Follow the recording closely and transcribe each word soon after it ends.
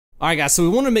All right, guys, so we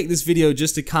want to make this video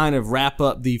just to kind of wrap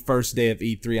up the first day of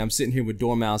E3. I'm sitting here with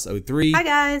Dormouse03. Hi,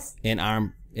 guys. And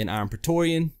Iron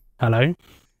Praetorian. Hello.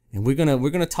 And we're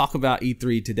gonna talk about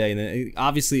E3 today. And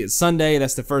obviously, it's Sunday.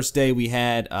 That's the first day we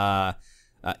had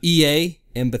EA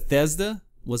and Bethesda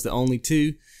was the only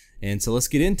two. And so let's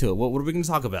get into it. What are we going to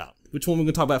talk about? Which one are we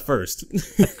going to talk about first?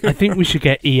 I think we should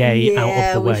get EA out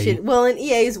of the way. Well, and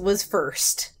EA's was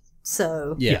first.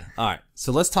 So yeah. All right.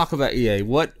 So let's talk about EA.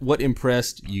 What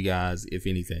impressed you guys, if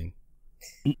anything?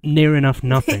 Near enough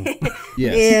nothing.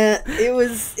 Yes. Yeah, it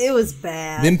was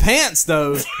bad. Them pants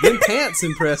though. Them pants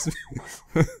impressed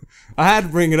me. I had to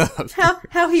bring it up.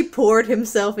 How he poured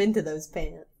himself into those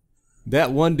pants.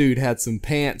 That one dude had some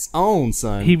pants on,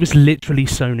 son. He was literally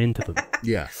sewn into them.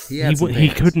 Yeah, he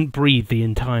couldn't breathe the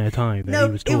entire time. No,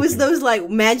 he was talking. It was those like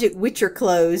magic Witcher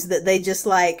clothes that they just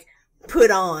like put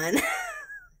on.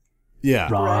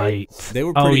 Yeah, right. They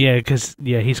were. Pretty... Oh yeah, because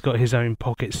he's got his own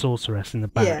pocket sorceress in the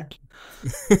back.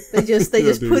 Yeah. they just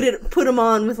put him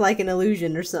on with like an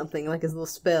illusion or something, like his little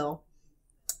spell.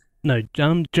 No,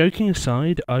 joking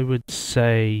aside, I would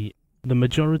say the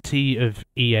majority of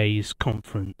EA's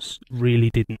conference really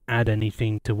didn't add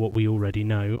anything to what we already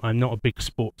know. I'm not a big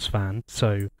sports fan,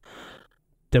 so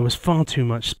there was far too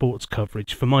much sports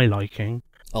coverage for my liking.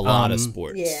 A lot of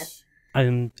sports. Yeah.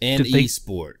 And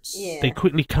esports. Yeah. They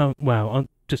quickly well, I'll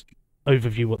just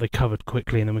overview what they covered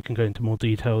quickly and then we can go into more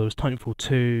detail. There was Titanfall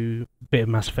 2, a bit of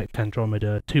Mass Effect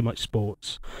Andromeda, too much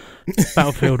sports,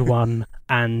 Battlefield 1,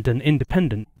 and an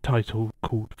independent title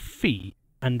called Fee.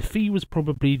 And Fee was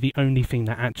probably the only thing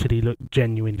that actually looked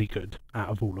genuinely good out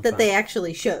of all of that. That they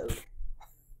actually showed.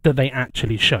 That they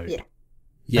actually showed.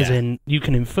 Yeah. As in, you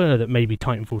can infer that maybe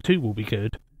Titanfall 2 will be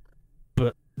good,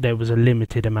 but there was a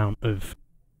limited amount of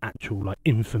actual like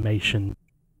information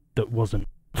that wasn't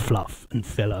fluff and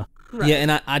filler. Right. Yeah,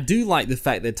 and I do like the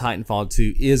fact that Titanfall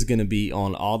 2 is going to be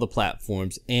on all the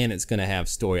platforms and it's going to have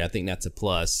story. I think that's a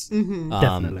plus. Mm-hmm.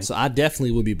 Definitely. So I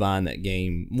definitely will be buying that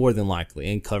game more than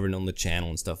likely and covering on the channel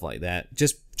and stuff like that.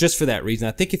 Just for that reason.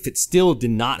 I think if it still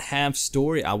did not have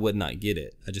story, I would not get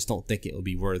it. I just don't think it would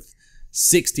be worth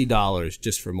 $60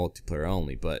 just for multiplayer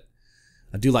only. But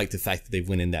I do like the fact that they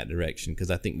went in that direction because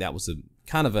I think that was a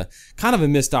kind of a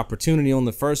missed opportunity on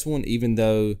the first one, even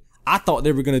though I thought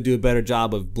they were going to do a better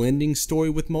job of blending story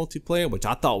with multiplayer, which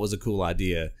I thought was a cool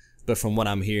idea. But from what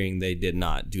I'm hearing, they did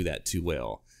not do that too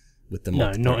well with the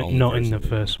multiplayer. Not in the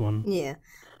first one. Yeah.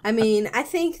 I mean, I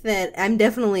think that I'm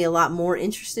definitely a lot more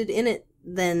interested in it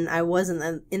than I was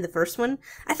in the first one.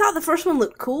 I thought the first one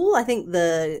looked cool. I think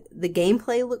the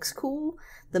gameplay looks cool,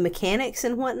 the mechanics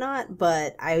and whatnot,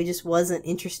 but I just wasn't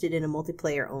interested in a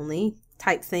multiplayer only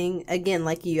type thing. Again,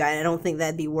 like you, I don't think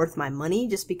that'd be worth my money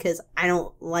just because I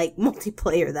don't like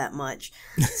multiplayer that much.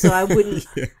 So I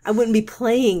wouldn't be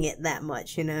playing it that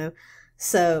much, you know?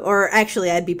 So, or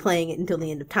actually I'd be playing it until the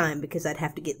end of time because I'd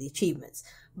have to get the achievemements.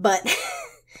 But,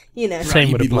 you know.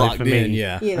 Same would apply for me.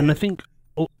 Yeah. You know. And I think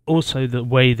also the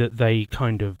way that they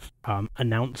kind of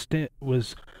announced it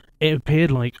was, it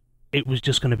appeared like it was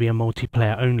just going to be a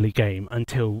multiplayer only game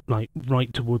until like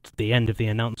right towards the end of the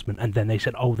announcement, and then they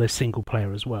said, "Oh, there's single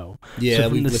player as well." Yeah, so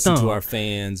we've listened to our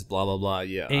fans, blah blah blah.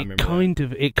 Yeah, I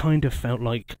remember it kind of felt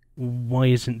like, why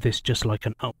isn't this just like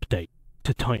an update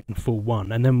to Titanfall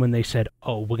 1? And then when they said,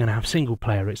 "Oh, we're going to have single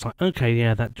player," it's like, okay,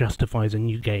 yeah, that justifies a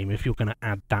new game if you're going to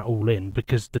add that all in,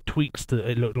 because the tweaks that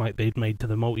it looked like they'd made to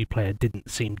the multiplayer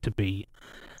didn't seem to be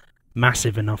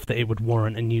massive enough that it would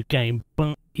warrant a new game.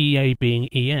 But EA being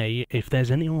EA, if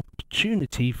there's any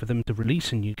opportunity for them to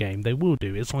release a new game, they will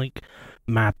do. It's like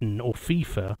Madden or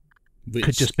FIFA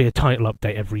could just be a title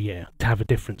update every year to have a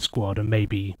different squad and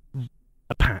maybe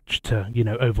a patch to, you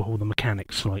know, overhaul the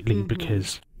mechanics slightly,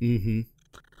 because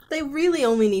they really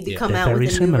only need to come out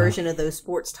with a new version of those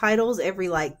sports titles every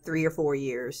like 3 or 4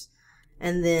 years,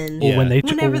 and then or when they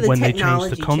change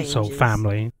technology the console changes.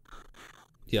 family.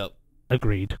 Yep,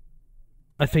 agreed.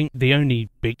 I think the only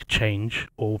big change,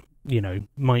 or, you know,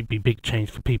 might be big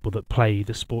change for people that play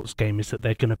the sports game, is that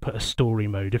they're going to put a story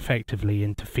mode effectively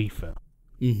into FIFA.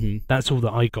 That's all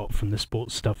that I got from the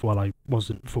sports stuff while I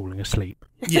wasn't falling asleep.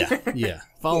 Yeah.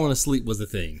 Falling asleep was the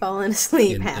thing. Falling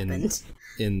asleep happened.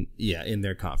 In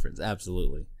their conference,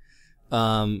 absolutely.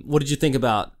 What did you think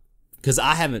about? Because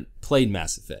I haven't played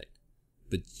Mass Effect,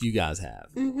 but you guys have.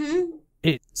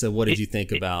 So what did you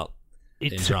think about?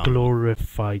 It's a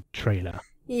glorified trailer.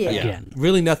 Yeah. Again.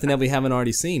 Really nothing that we haven't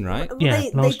already seen, right? Yeah,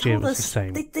 last year was the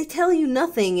same. They tell you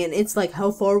nothing, and it's like, how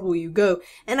far will you go?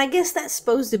 And I guess that's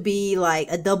supposed to be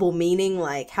like a double meaning,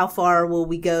 like how far will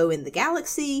we go in the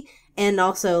galaxy, and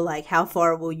also like how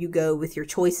far will you go with your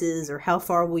choices, or how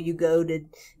far will you go to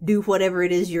do whatever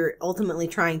it is you're ultimately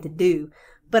trying to do.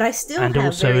 But I still and have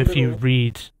also very if little... you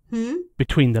read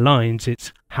between the lines,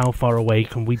 it's how far away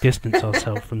can we distance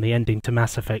ourselves from the ending to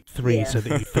Mass Effect 3 so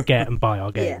that you forget and buy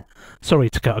our game. Yeah. Sorry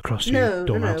to cut across you,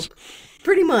 Dormouse. No.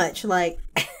 Pretty much, like,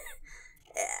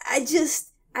 I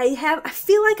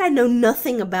feel like I know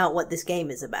nothing about what this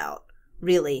game is about,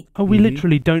 really. Oh, we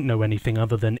literally don't know anything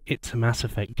other than it's a Mass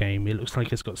Effect game. It looks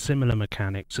like it's got similar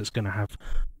mechanics. It's going to have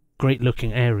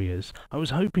great-looking areas. I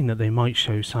was hoping that they might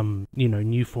show some,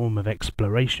 new form of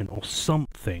exploration or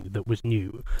something that was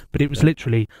new. But it was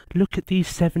literally, look at these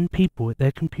 7 people at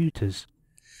their computers.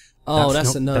 Oh,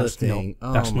 that's another thing.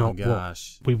 That's not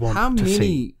gosh. what we want to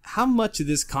see. How much of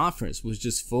this conference was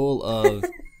just full of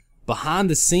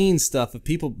behind-the-scenes stuff of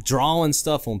people drawing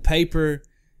stuff on paper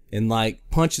and like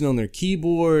punching on their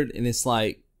keyboard, and it's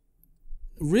like,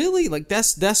 really? Like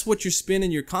that's what you're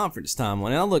spending your conference time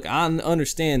on. Now look, I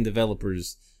understand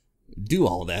developers do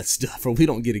all that stuff or we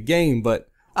don't get a game, but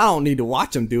I don't need to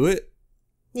watch them do it.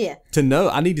 Yeah. To know,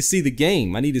 I need to see the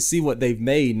game. I need to see what they've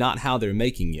made, not how they're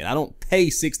making it. I don't pay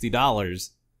 $60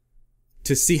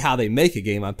 to see how they make a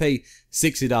game. I pay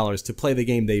 $60 to play the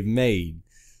game they've made.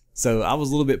 So I was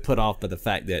a little bit put off by the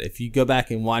fact that if you go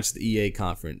back and watch the EA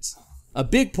conference, a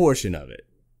big portion of it,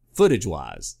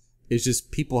 footage-wise, is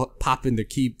just people popping their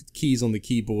keys on the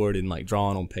keyboard and like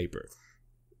drawing on paper.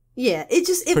 Yeah, it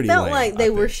felt lame, like they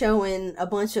were showing a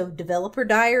bunch of developer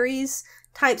diaries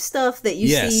type stuff that you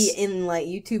see in like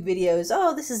YouTube videos.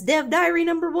 Oh, this is Dev Diary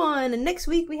number 1, and next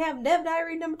week we have Dev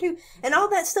Diary number 2, and all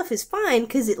that stuff is fine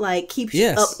because it like keeps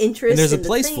up interest. And there's a in the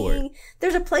place thing. for it.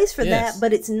 There's a place for that,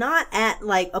 but it's not at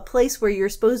like a place where you're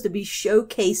supposed to be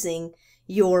showcasing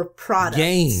your products.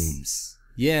 Games.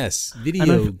 Yes,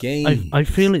 video games. I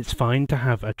feel it's fine to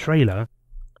have a trailer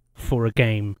for a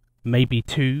game maybe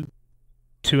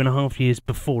 2.5 years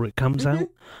before it comes out,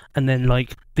 and then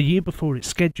like the year before it's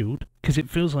scheduled, because it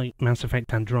feels like Mass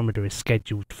Effect Andromeda is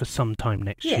scheduled for some time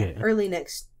next year. Yeah, early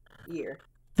next year.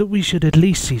 That we should at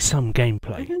least see some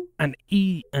gameplay. And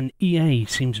EA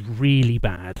seems really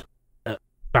bad at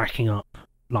backing up.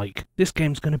 Like, this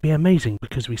game's going to be amazing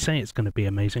because we say it's going to be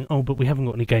amazing. Oh, but we haven't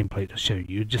got any gameplay to show you.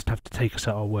 You just have to take us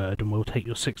at our word, and we'll take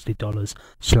your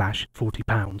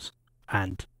 $60/£40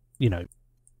 and,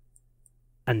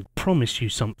 and promise you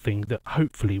something that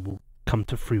hopefully will come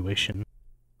to fruition.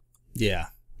 Yeah,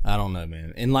 I don't know,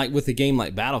 man. And like with a game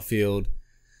like Battlefield,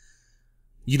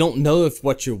 you don't know if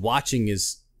what you're watching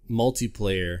is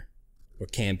multiplayer or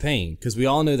campaign, because we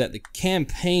all know that the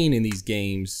campaign in these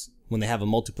games, when they have a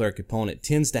multiplayer component,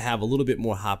 tends to have a little bit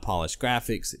more high-polished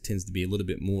graphics. It tends to be a little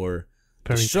bit more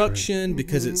destruction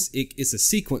because it's a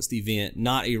sequenced event,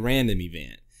 not a random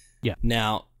event. Yeah.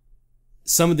 Now,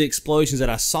 some of the explosions that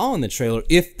I saw in the trailer,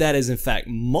 if that is in fact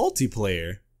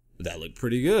multiplayer, that looked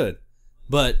pretty good.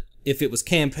 But if it was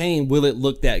campaign, will it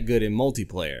look that good in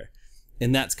multiplayer?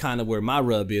 And that's kind of where my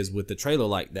rub is with the trailer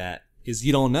like that, is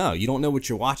you don't know. You don't know what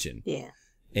you're watching. Yeah.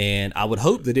 And I would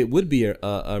hope that it would be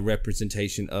a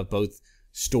representation of both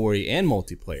story and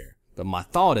multiplayer. But my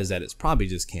thought is that it's probably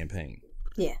just campaign.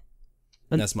 Yeah.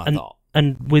 And that's my thought.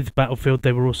 And with Battlefield,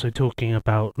 they were also talking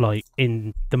about, like,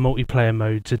 in the multiplayer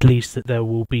modes, at least, that there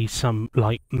will be some,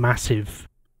 like, massive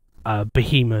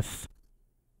behemoth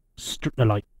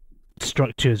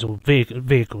structures or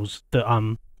vehicles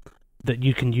that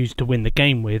you can use to win the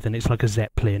game with, and it's like a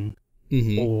Zeppelin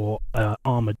or an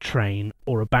armoured train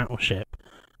or a battleship.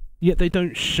 Yet they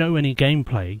don't show any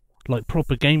gameplay, like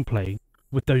proper gameplay,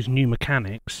 with those new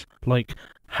mechanics. Like,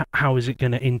 how is it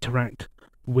going to interact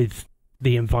with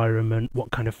the environment,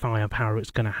 what kind of firepower it's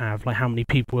going to have, like how many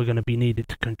people are going to be needed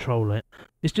to control it.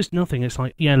 It's just nothing. It's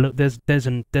like, yeah, look, there's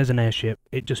an airship.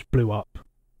 It just blew up.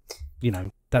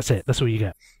 That's it. That's all you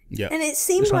get. Yeah. And it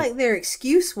seemed like their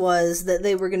excuse was that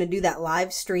they were going to do that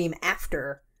live stream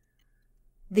after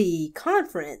the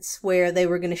conference, where they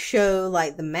were going to show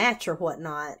like the match or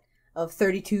whatnot of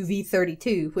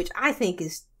 32v32, which I think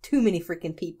is too many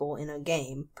freaking people in a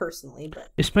game, personally. But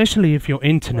especially if your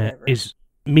internet is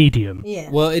medium. Yeah.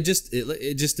 Well, it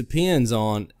just depends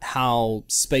on how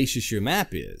spacious your map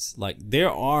is. Like,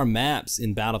 there are maps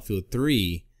in Battlefield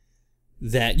 3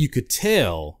 that you could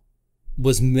tell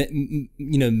was made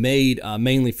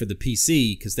mainly for the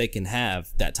PC, because they can have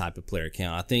that type of player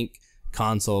count. I think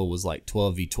console was like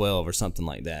 12v12 or something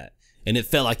like that, and it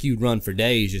felt like you'd run for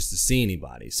days just to see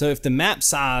anybody. So if the map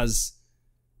size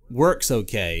works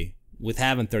okay with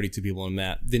having 32 people on the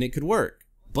map, then it could work.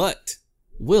 But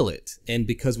will it? And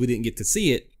because we didn't get to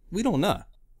see it, we don't know.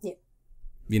 Yeah.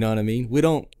 You know what I mean? We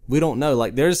don't know.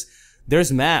 Like, there's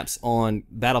there's maps on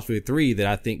Battlefield 3 that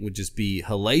I think would just be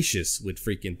hellacious with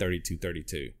freaking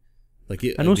 3232. Like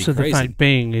it, and also the fact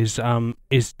being is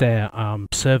their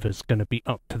servers going to be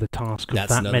up to the task of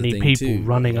that many people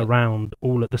running around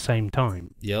all at the same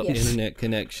time? Yep, yes. Internet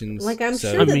connections. Like I'm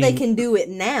sure that they can do it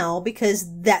now because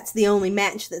that's the only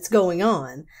match that's going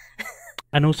on.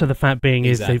 And also the fact being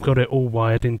is they've got it all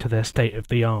wired into their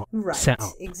state-of-the-art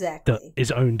setup that is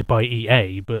owned by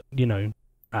EA, but, you know,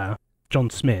 John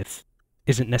Smith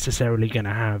isn't necessarily going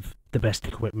to have the best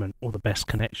equipment or the best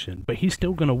connection, but he's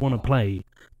still going to want to play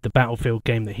the Battlefield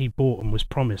game that he bought and was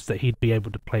promised that he'd be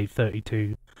able to play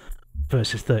 32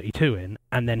 versus 32 in,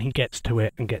 and then he gets to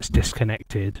it and gets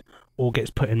disconnected or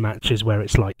gets put in matches where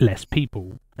it's like less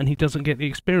people, and he doesn't get the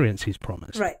experience he's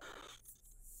promised. Right.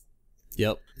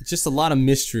 Yep. It's just a lot of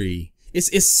mystery.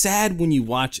 It's sad when you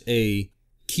watch a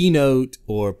keynote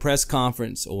or press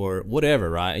conference or whatever,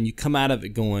 right? And you come out of it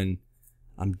going,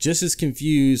 I'm just as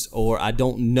confused, or I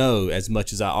don't know as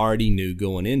much as I already knew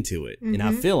going into it. Mm-hmm. And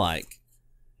I feel like,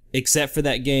 except for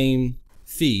that game,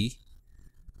 Fee,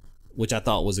 which I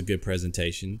thought was a good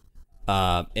presentation,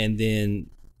 and then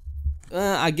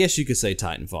I guess you could say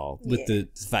Titanfall, with the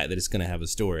fact that it's going to have a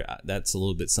story. That's a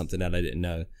little bit something that I didn't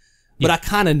know. But I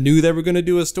kind of knew they were going to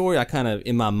do a story. I kind of,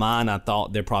 in my mind, I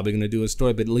thought they're probably going to do a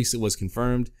story, but at least it was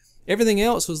confirmed. Everything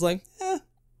else was like,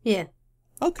 yeah,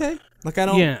 okay. Like I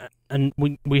don't. Yeah, and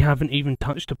we haven't even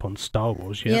touched upon Star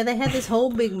Wars yet. Yeah, they had this whole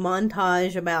big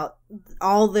montage about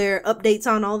all their updates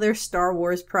on all their Star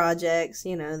Wars projects.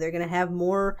 You know, they're going to have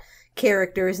more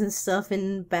characters and stuff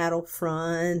in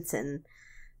Battlefront and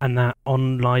that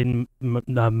online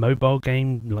mobile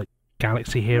game, like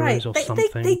Galaxy Heroes or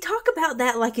something. They talk about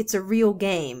that like it's a real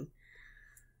game.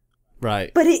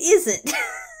 Right. But it isn't.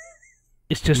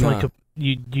 It's just like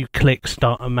you click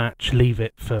start a match, leave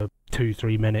it for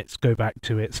 2-3 minutes, go back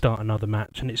to it, start another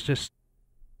match, and it's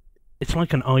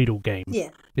like an idle game. Yeah.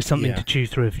 It's something to chew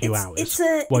through a few hours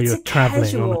while you're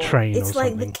traveling on a train or something. It's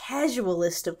like the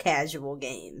casualist of casual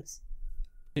games.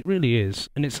 It really is.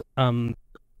 And it's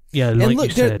yeah, and like look,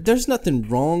 you said, there's nothing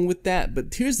wrong with that,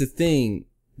 but here's the thing.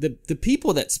 The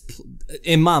people that's,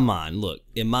 in my mind,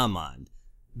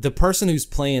 the person who's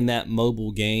playing that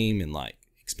mobile game and like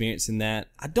experiencing that,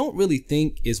 I don't really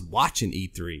think is watching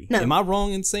E3. No. Am I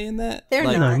wrong in saying that? They're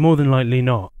not. No, more than likely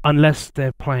not. Unless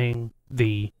they're playing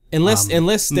the unless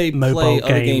they play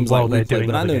other games like we play.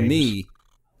 But I know games. Me,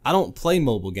 I don't play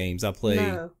mobile games. I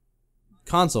play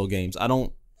console games.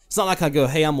 It's not like I go,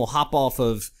 hey, I'm gonna hop off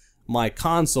of my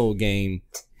console game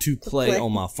to play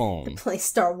on my phone. To play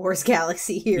Star Wars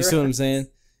Galaxy Heroes. You see what I'm saying?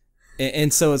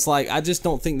 And so it's like, I just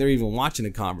don't think they're even watching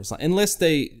a conference. Unless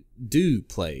they do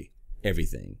play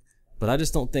everything. But I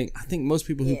just don't think, I think most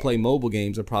people who play mobile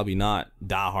games are probably not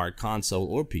diehard console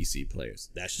or PC players.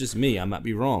 That's just me. I might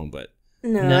be wrong, but.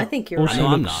 No, I think you're right. I know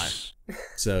I'm not.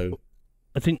 So.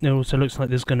 I think there also looks like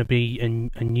there's going to be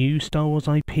a new Star Wars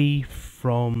IP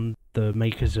from the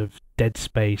makers of Dead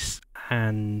Space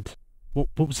and. What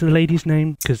was the lady's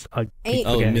name? Because I keep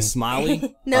forgetting. Miss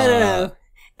Smiley? No.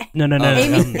 No.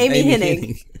 Amy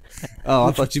Hennig. Oh,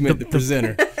 I thought you meant the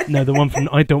presenter. No, the one from...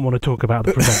 I don't want to talk about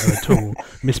the presenter at all.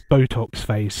 Miss Botox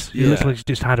Face. It looks like she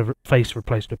just had a face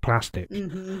replaced with plastic.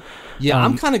 Mm-hmm. Yeah,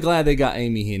 I'm kind of glad they got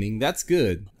Amy Hennig. That's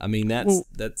good. I mean, that's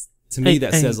to me,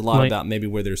 that says a lot about maybe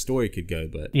where their story could go.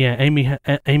 But yeah, Amy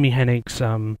Hennig's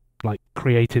like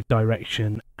creative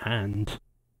direction and...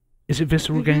 Is it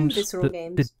Visceral Games? Visceral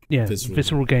Games.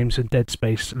 Visceral Games and Dead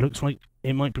Space. It looks like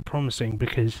it might be promising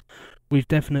because we've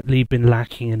definitely been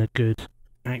lacking in a good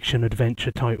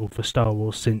action-adventure title for Star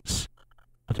Wars since,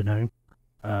 I don't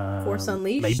know, Force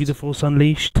Unleashed? Maybe The Force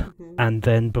Unleashed, and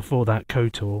then before that,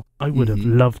 KOTOR. I would have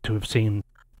loved to have seen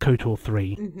KOTOR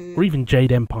 3, or even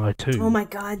Jade Empire 2. Oh my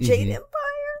god, Jade Empire!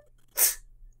 I'm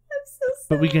so sad.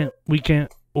 But we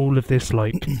get all of this,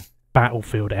 like,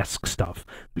 Battlefield-esque stuff,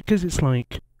 because it's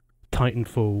like...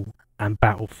 Titanfall and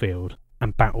Battlefield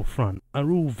and Battlefront are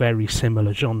all very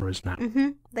similar genres now.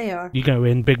 They are. You go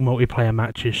in, big multiplayer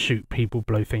matches, shoot people,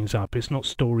 blow things up. It's not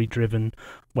story-driven.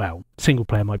 Well,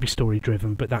 single-player might be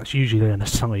story-driven, but that's usually an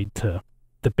aside to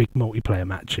the big multiplayer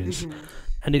matches.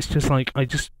 And it's just like, I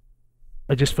just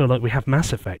feel like we have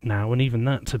Mass Effect now, and even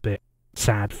that's a bit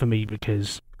sad for me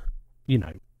because, you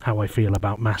know, how I feel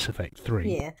about Mass Effect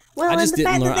 3. Yeah. Well, and the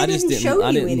fact that they didn't show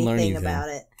you anything about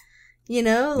it. You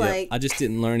know, like... I just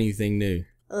didn't learn anything new.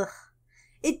 Ugh.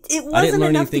 It wasn't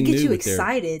enough to get you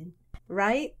excited,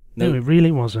 right? No, it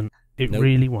really wasn't. It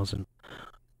really wasn't.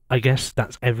 I guess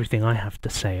that's everything I have to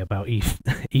say about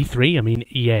E3. I mean,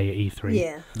 EA at E3.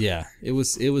 Yeah. Yeah, it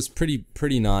was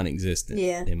pretty non-existent,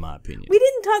 in my opinion. We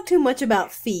didn't talk too much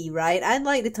about Fee, right? I'd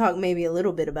like to talk maybe a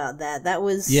little bit about that. That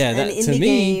was an indie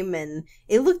game, and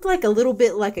it looked like a little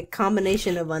bit like a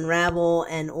combination of Unravel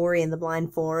and Ori and the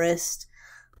Blind Forest.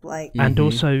 And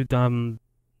also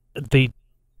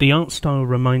the art style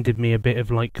reminded me a bit of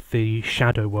like the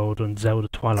Shadow World on Zelda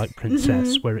Twilight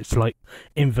Princess, where it's like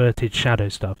inverted shadow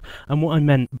stuff. And what I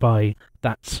meant by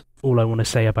that's all I want to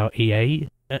say about EA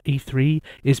at E3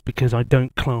 is because I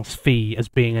don't class Fee as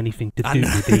being anything to do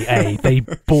with EA.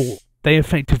 They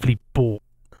effectively bought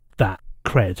that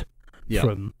cred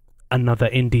from another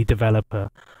indie developer,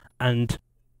 and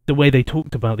the way they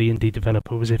talked about the indie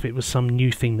developer was if it was some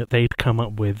new thing that they'd come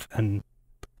up with and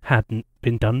hadn't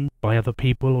been done by other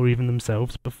people or even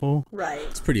themselves before. Right.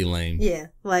 It's pretty lame. Yeah.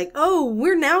 Like, oh,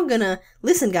 we're now gonna...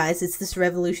 Listen, guys, it's this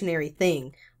revolutionary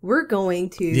thing. We're going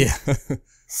to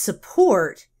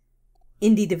support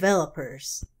indie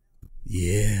developers.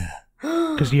 Yeah.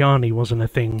 Because Yanni wasn't a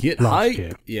thing last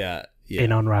year. Yeah.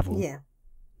 In Unravel. Yeah.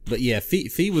 But yeah,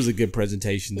 Fee was a good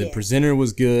presentation. The Yeah. presenter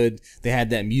was good. They had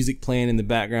that music playing in the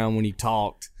background when he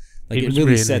talked. Like, it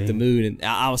really set the mood. And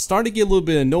I was starting to get a little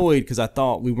bit annoyed because I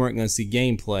thought we weren't going to see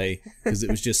gameplay because it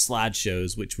was just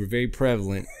slideshows, which were very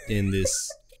prevalent in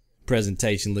this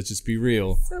presentation. Let's just be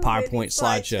real. So PowerPoint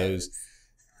slideshows.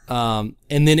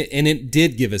 And then it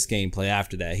did give us gameplay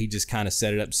after that. He just kind of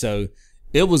set it up. So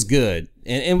it was good.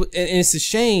 And it's a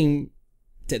shame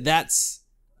that that's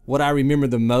what I remember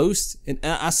the most. And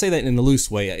I say that in a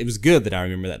loose way. It was good that I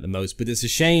remember that the most, but it's a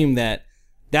shame that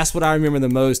that's what I remember the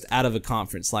most out of a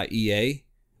conference like EA.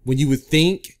 When you would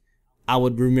think I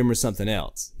would remember something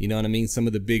else. You know what I mean? Some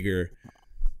of the bigger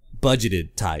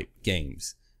budgeted type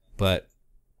games. But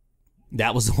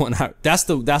that was the one that's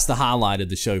the highlight of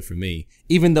the show for me.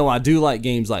 Even though I do like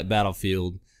games like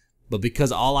Battlefield, but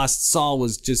because all I saw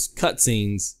was just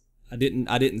cutscenes, I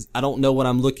don't know what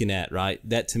I'm looking at, right?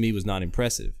 That to me was not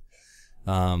impressive.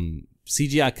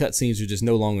 CGI cutscenes are just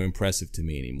no longer impressive to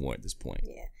me anymore at this point.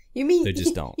 Yeah. You mean they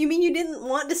just don't? You mean you didn't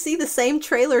want to see the same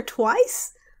trailer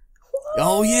twice? What?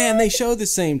 Oh yeah, and they showed the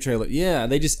same trailer. Yeah,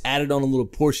 they just added on a little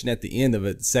portion at the end of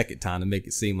it the second time to make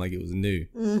it seem like it was new.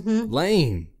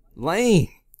 Lame.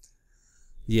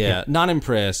 Yeah, not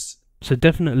impressed. So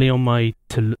definitely on my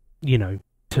to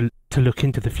look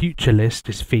into the future list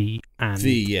is Fee and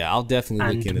Fee. Yeah, I'll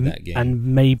definitely look into that game and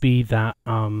maybe that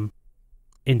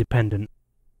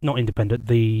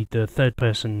the third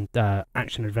person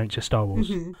action adventure Star Wars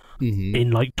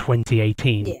in like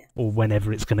 2018 or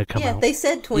whenever it's going to come out. Yeah, they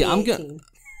said 2018.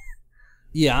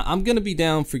 I'm gonna be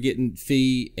down for getting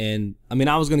Fee, and I mean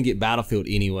I was gonna get Battlefield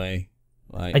anyway.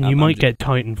 Like, and you might get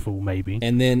Titanfall maybe.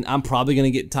 And then I'm probably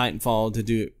gonna get Titanfall to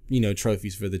do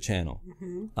trophies for the channel.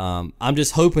 I'm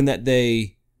just hoping that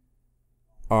they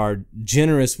are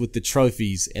generous with the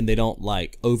trophies and they don't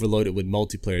like overload it with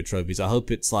multiplayer trophies. I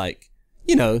hope it's like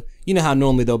you know how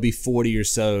normally there'll be 40 or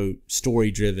so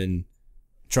story-driven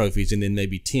trophies and then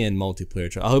maybe 10 multiplayer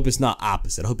trophies. I hope it's not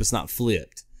opposite. I hope it's not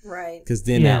flipped. Right. Because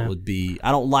then that would be...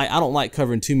 I don't like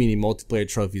covering too many multiplayer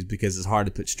trophies because it's hard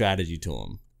to put strategy to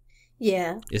them.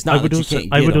 Yeah. It's not that you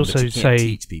can't get them, but you can't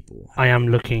teach people. I am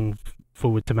looking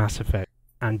forward to Mass Effect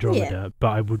Andromeda, but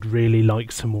I would really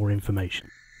like some more information.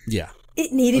 Yeah.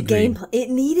 It needed gameplay. It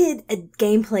needed a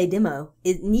gameplay demo.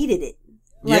 It needed it.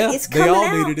 Like, it's coming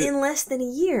out in less than a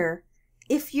year.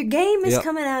 If your game is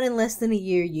coming out in less than a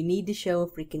year, you need to show a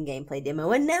freaking gameplay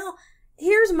demo. And now,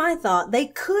 here's my thought. They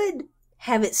could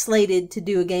have it slated to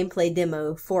do a gameplay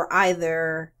demo for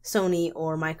either Sony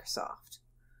or Microsoft.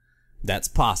 That's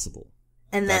possible.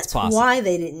 And that's why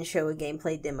they didn't show a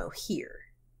gameplay demo here.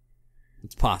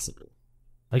 It's possible.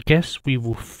 I guess we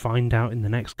will find out in the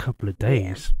next couple of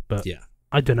days, but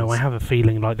I don't know. I have a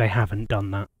feeling like they haven't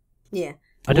done that. Yeah.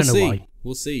 I don't know why.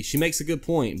 We'll see. She makes a good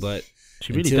point, but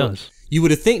she really does. You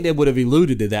would have think they would have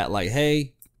alluded to that, like,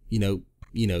 hey,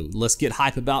 let's get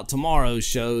hype about tomorrow's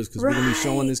shows because we're gonna be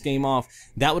showing this game off.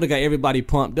 That would have got everybody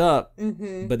pumped up,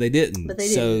 but they didn't.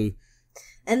 So,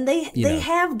 and they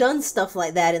have done stuff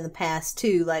like that in the past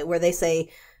too, like where they say,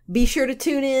 "Be sure to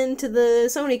tune in to the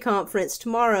Sony conference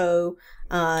tomorrow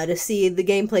to see the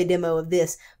gameplay demo of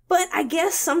this." But I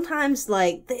guess sometimes,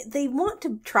 like, they want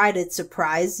to try to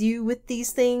surprise you with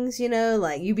these things,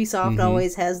 like Ubisoft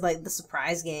always has, like, the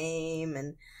surprise game,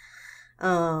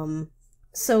 and,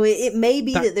 so it may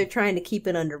be that they're trying to keep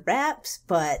it under wraps,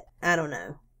 but I don't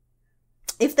know.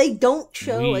 If they don't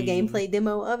show a gameplay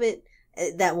demo of it,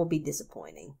 that will be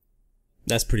disappointing.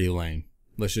 That's pretty lame.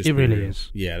 It really is.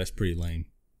 Yeah, that's pretty lame.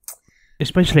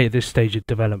 Especially at this stage of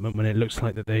development when it looks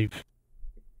like that they've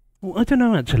Well, I don't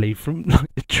know actually. From the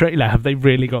trailer, have they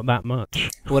really got that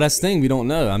much? Well, that's the thing. We don't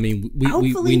know. I mean, we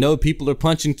Hopefully. know people are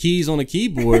punching keys on a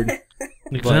keyboard,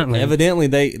 Exactly. but evidently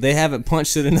they haven't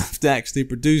punched it enough to actually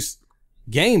produce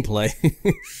gameplay.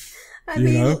 I You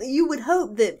mean, know? you would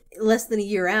hope that less than a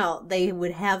year out, they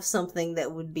would have something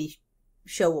that would be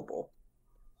showable.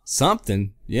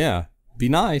 Something, yeah, be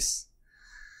nice.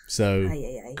 So, Ay,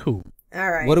 ay, ay. Cool.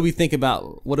 All right. what do we think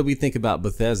about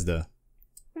Bethesda?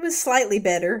 It was slightly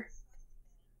better.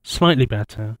 Slightly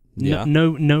better. Yeah.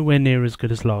 Nowhere near as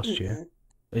good as last year.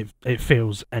 It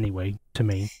feels anyway to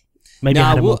me. Maybe Now, it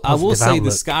had a more I will positive say outlook. the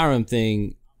Skyrim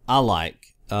thing I like.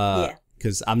 Yeah.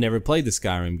 Because I've never played the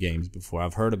Skyrim games before.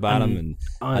 I've heard about them, and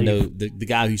I know the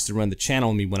guy who used to run the channel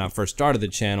with me when I first started the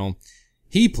channel,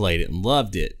 he played it and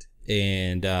loved it.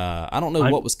 And I don't know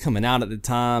what was coming out at the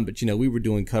time, but, we were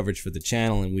doing coverage for the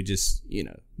channel, and we just,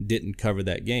 didn't cover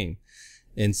that game.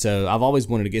 And so I've always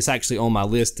wanted to get, it's actually on my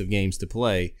list of games to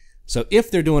play. So if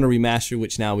they're doing a remaster,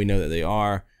 which now we know that they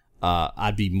are,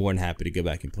 I'd be more than happy to go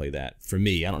back and play that. For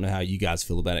me, I don't know how you guys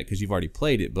feel about it because you've already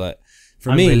played it, but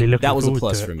for me, really looking that was a forward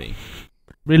plus to it. for me.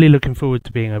 Really looking forward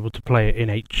to being able to play it in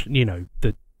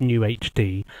the new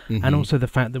HD, and also the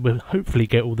fact that we'll hopefully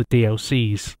get all the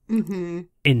DLCs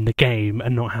in the game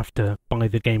and not have to buy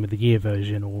the Game of the Year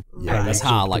version or Yeah, pay that's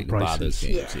how I exorbitant like to buy prices. those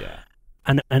games. Yeah.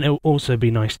 And it'll also be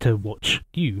nice to watch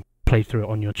you play through it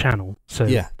on your channel, so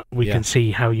we can see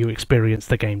how you experience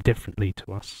the game differently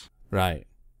to us. Right.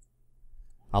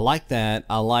 I like that.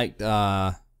 I liked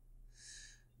that.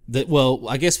 Well,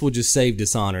 I guess we'll just save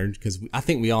Dishonored because I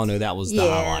think we all know that was the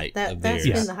highlight of that's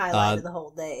theirs. been the highlight of the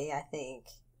whole day, I think.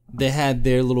 They had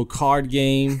their little card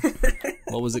game.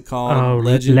 What was it called? Oh,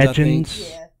 Legends. I think. Legends.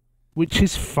 Yeah. Which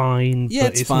is fine, Yeah,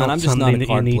 but it's it's fine. not I'm just not something a that you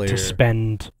card need player. to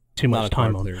spend too Not much a card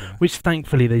time on. player, yeah. Which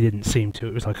thankfully they didn't seem to.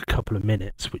 It was like a couple of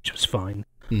minutes, which was fine.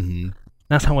 Mm-hmm.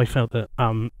 That's how I felt that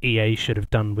EA should have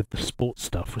done with the sports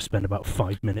stuff. We spent about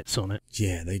 5 minutes on it.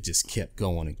 Yeah, they just kept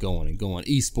going and going and going.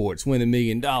 Esports, win $1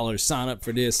 million. Sign up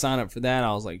for this. Sign up for that.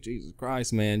 I was like, Jesus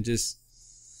Christ, man, just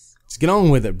get on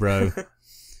with it, bro.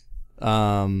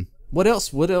 What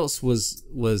else? What else was?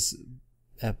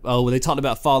 Oh, they talked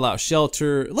about Fallout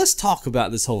Shelter. Let's talk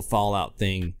about this whole Fallout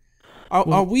thing.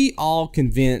 Are we all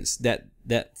convinced that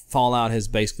Fallout has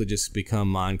basically just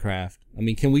become Minecraft? I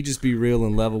mean, can we just be real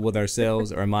and level with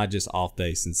ourselves, or am I just off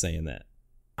base in saying that?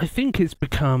 I think it's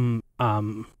become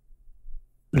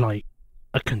like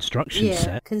a construction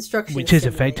set, construction which is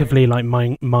simulator. effectively like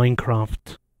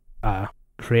Minecraft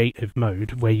creative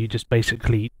mode, where you just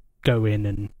basically go in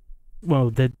and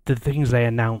the things they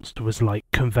announced was like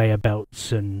conveyor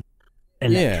belts and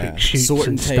electric chutes sorting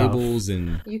and stuff. tables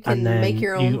and You can then make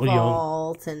your own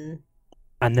vault and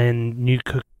then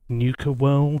Nuka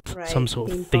World, Right, some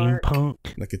sort of theme theme park.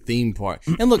 park. like a theme park.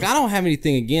 And look, I don't have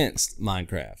anything against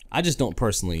Minecraft. I just don't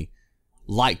personally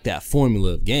like that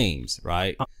formula of games,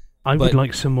 right? I would But-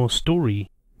 like some more story.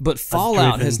 But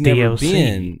Fallout driven has never DLC.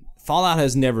 been. Fallout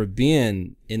has never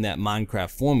been in that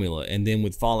Minecraft formula, and then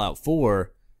with Fallout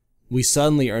 4, we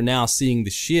suddenly are now seeing the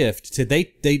shift to they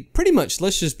pretty much,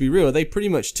 let's just be real, they pretty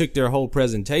much took their whole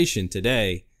presentation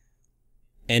today,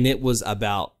 and it was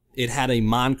about, it had a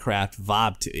Minecraft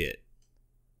vibe to it.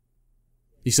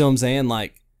 You see what I'm saying?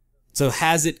 Like, so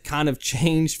has it kind of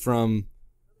changed from?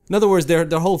 In other words, their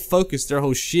whole focus, their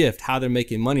whole shift, how they're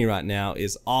making money right now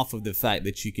is off of the fact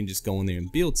that you can just go in there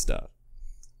and build stuff.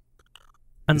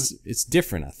 And It's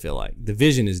different, I feel like. The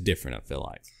vision is different, I feel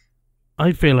like.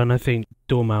 I feel, and I think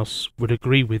Dormouse would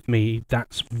agree with me,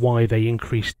 that's why they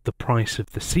increased the price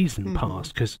of the season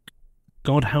pass, because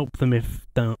God help them if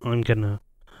I'm going to,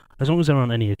 as long as there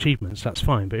aren't any achievements, that's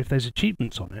fine, but if there's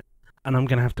achievements on it, and I'm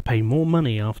going to have to pay more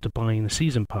money after buying the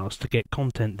season pass to get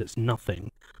content that's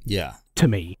nothing, Yeah. to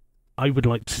me, I would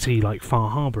like to see, like, Far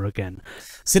Harbor again.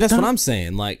 See, that's what That- I'm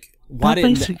saying. Like, why That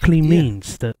didn't basically yeah.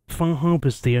 means that Far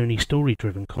Harbor's the only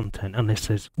story-driven content, unless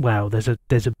there's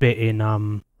a bit in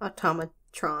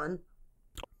Automatron.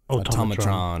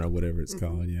 Automatron or whatever it's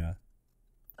called, yeah.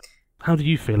 How do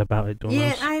you feel about it, Dormouse?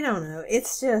 Yeah, I don't know.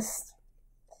 It's just,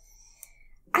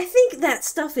 I think that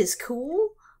stuff is cool,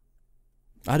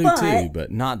 I do too,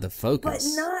 but not the but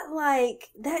focus. not like,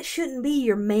 that shouldn't be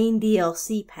your main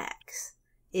DLC packs.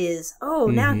 Is,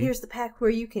 now here's the pack where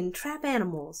you can trap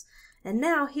animals, and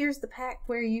now here's the pack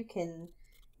where you can,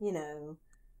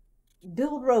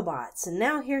 build robots, and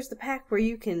now here's the pack where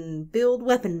you can build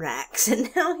weapon racks, and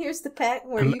now here's the pack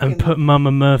where you can... And put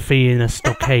Mama Murphy in a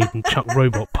stockade and chuck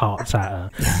robot parts at her.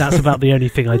 That's about the only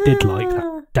thing I did like,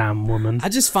 that damn woman. I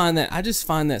just find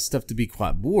that stuff to be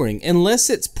quite boring, unless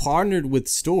it's partnered with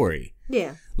story.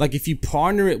 Yeah. Like, if you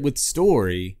partner it with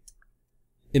story,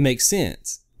 it makes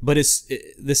sense. But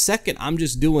the second I'm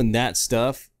just doing that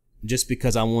stuff just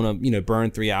because I want to,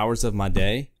 burn 3 hours of my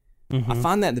day, I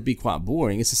find that to be quite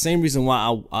boring. It's the same reason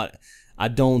why I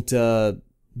don't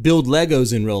build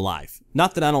Legos in real life.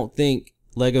 Not that I don't think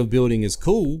Lego building is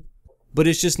cool, but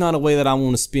it's just not a way that I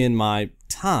want to spend my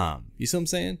time. You see what I'm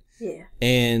saying? Yeah.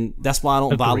 And that's why I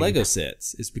don't buy Agreed. Lego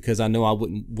sets. It's because I know I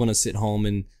wouldn't want to sit home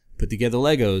and put together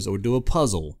Legos or do a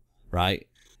puzzle, right?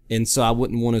 And so I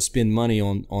wouldn't want to spend money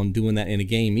on doing that in a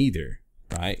game either,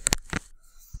 right?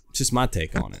 It's just my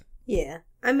take on it. Yeah.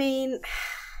 I mean,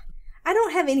 I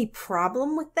don't have any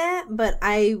problem with that, but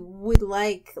I would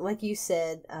like you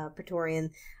said,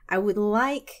 Praetorian, I would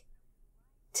like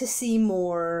to see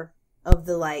more of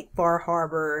the like Bar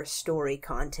Harbor story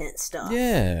content stuff.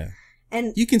 Yeah.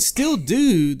 And you can still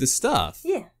do the stuff.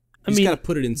 Yeah. You just got to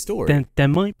put it in story. There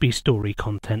might be story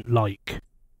content like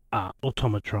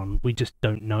Automatron. We just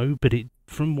don't know, but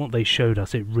from what they showed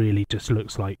us, it really just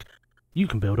looks like you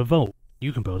can build a vault,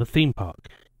 you can build a theme park,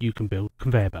 you can build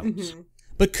conveyor belts.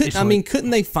 But couldn't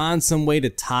they find some way to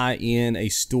tie in a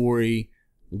story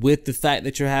with the fact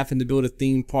that you're having to build a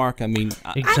theme park? I mean,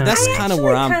 Exactly. that's kind of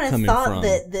where I'm coming thought from.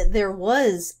 That there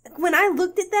was, when I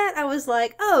looked at that, I was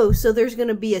like, oh, so there's going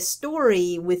to be a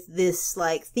story with this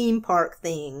like theme park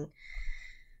thing.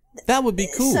 That would be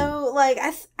cool. So like,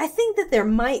 I think that there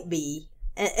might be,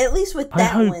 at least with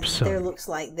that one, so. there looks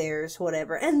like there's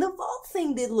whatever. And the vault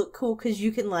thing did look cool because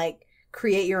you can like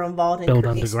create your own vault and Build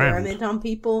underground. experiment on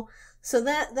people. So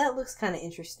that looks kind of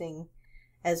interesting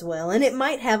as well. And it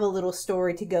might have a little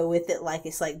story to go with it, like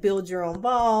it's like build your own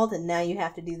vault and now you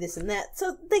have to do this and that.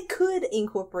 So they could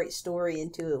incorporate story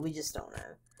into it. We just don't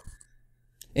know.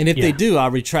 And if they do,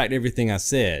 I'll retract everything I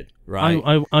said, right?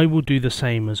 I will do the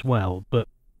same as well, but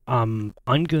I'm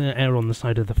going to err on the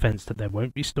side of the fence that there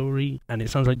won't be story, and it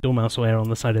sounds like Dormouse will err on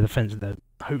the side of the fence that there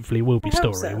hopefully will be I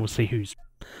hope story, and so. we'll see who's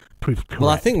proved correct. Well,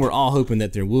 I think we're all hoping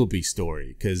that there will be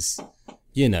story because,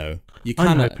 you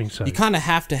I'm hoping so. You kind of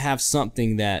have to have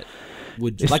something that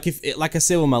would, like I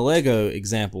said with my Lego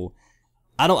example,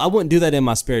 I wouldn't do that in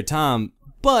my spare time.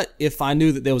 But if I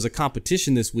knew that there was a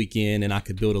competition this weekend and I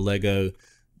could build a Lego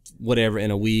whatever in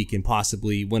a week and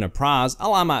possibly win a prize,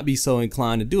 I might be so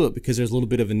inclined to do it because there's a little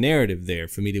bit of a narrative there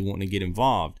for me to want to get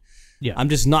involved. Yeah. I'm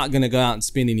just not going to go out and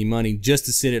spend any money just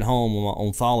to sit at home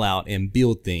on Fallout and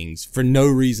build things for no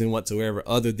reason whatsoever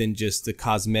other than just the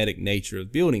cosmetic nature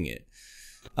of building it.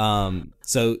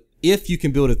 So if you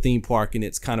can build a theme park and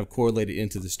it's kind of correlated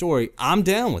into the story, I'm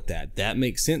down with that. That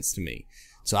makes sense to me.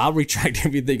 So I'll retract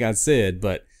everything I said,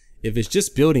 but if it's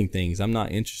just building things, I'm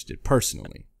not interested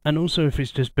personally. And also, if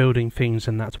it's just building things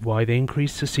and that's why they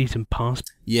increased the season pass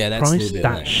Yeah, that's a price, little bit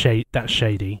that's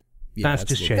shady. Yeah, that's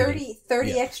just a shady. little bit- 30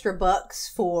 Yeah. extra bucks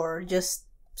for just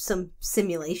some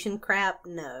simulation crap?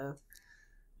 No.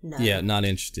 Yeah, not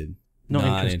interested.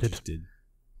 Not interested.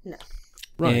 No.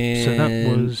 Right, And so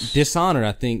that was Dishonored,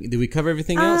 I think. Did we cover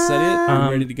everything else? Is that it? Are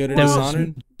we ready to go to there was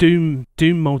Dishonored? Doom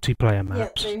multiplayer Yep,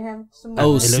 maps. they have some Oh,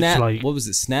 It looks Snap. like- What was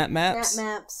it? Snap Maps?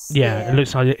 maps. Yeah, it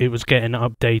looks like it was getting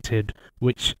updated,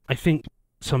 which I think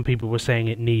some people were saying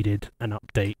it needed an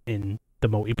update in the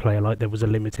multiplayer, like there was a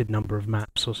limited number of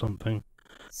maps or something.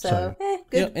 So, good.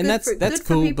 Yeah, and good that's for, that's good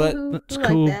for cool, people but who That's like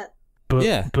cool. that. But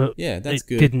yeah, that's it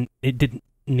good. didn't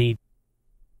need.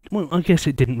 Well, I guess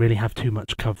it didn't really have too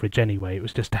much coverage anyway. It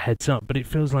was just a heads up. But it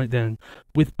feels like then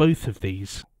with both of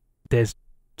these, there's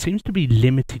seems to be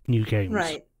limited new games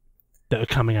Right. that are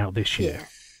coming out this year.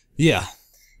 Yeah.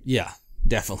 Yeah,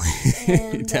 definitely.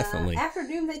 And Definitely. after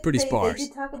Doom, they Pretty sparse.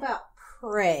 did talk about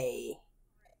Prey.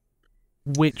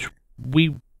 Which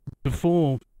we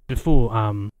before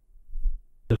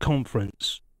the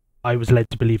conference, I was led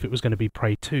to believe it was going to be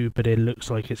Prey 2, but it looks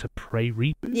like it's a Prey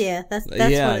reboot. Yeah, that's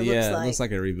yeah, what it yeah, looks like. it looks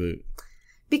like a reboot.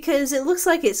 Because it looks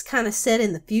like it's kind of set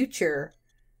in the future.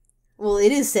 Well,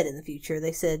 it is set in the future.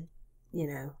 They said,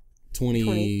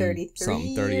 2033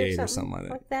 something, 38 or something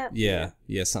like that. Yeah,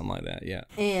 something like that, yeah.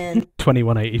 And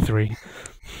 2183.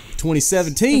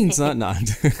 2017, son. No.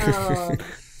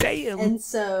 Damn. And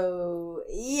so,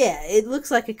 yeah, it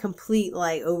looks like a complete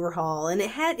overhaul, and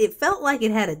it felt like it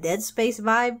had a Dead Space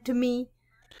vibe to me,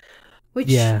 which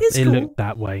Yeah, is it cool. looked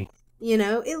that way.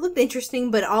 It looked interesting,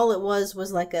 but all it was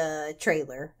like a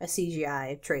trailer, a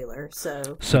CGI trailer.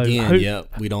 So Again,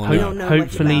 we don't know. don't know much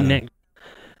hopefully about next.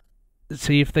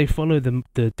 See if they follow the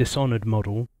Dishonored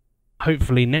model.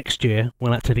 Hopefully next year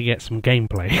we'll actually get some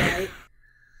gameplay. right?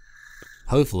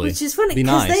 Hopefully. Which is funny Be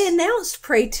because nice. they announced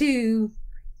Prey 2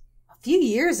 a few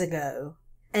years ago,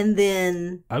 and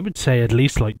then I would say at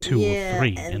least like 2 Yeah, or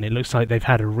 3, and it looks like they've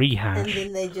had a rehash.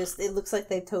 it looks like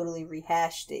they've totally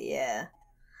rehashed it. Yeah.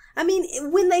 I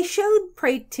mean, when they showed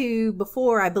Prey 2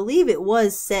 before, I believe it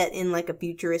was set in like a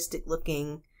futuristic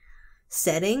looking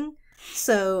setting.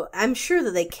 So I'm sure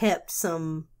that they kept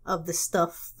some of the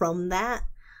stuff from that,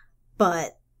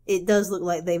 but it does look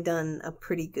like they've done a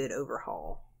pretty good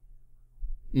overhaul.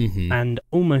 Mm-hmm. And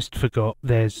almost forgot,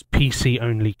 there's PC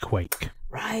only Quake.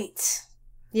 Right.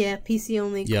 Yeah, PC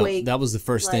only Yep, Quake. that was the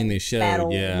first thing they showed.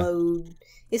 Battle Yeah. mode.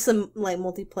 It's some like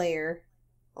multiplayer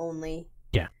only.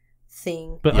 Yeah.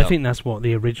 Thing. But Yep. I think that's what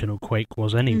the original Quake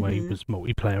was anyway, was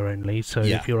multiplayer only. So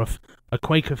Yeah. if you're a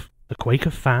Quaker fan,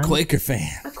 Quaker fan.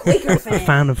 A Quaker fan. a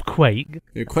fan of Quake,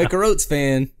 You're a Quaker Oats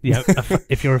fan. yeah,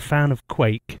 if you're a fan of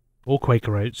Quake or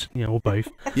Quaker Oats, or both,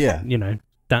 Yeah.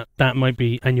 that might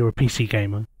be, and you're a PC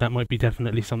gamer, that might be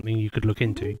definitely something you could look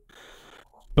into.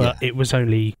 But it was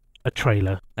only a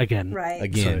trailer again. Right.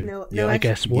 Again. No, Yeah, I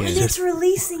guess and what's it's this?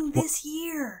 releasing this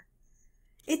year.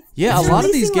 Yeah, it's a lot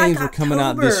of these releasing, games like, were coming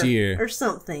out this October year. or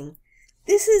something.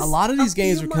 This is A lot of these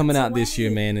games few were coming months out this year,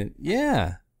 away.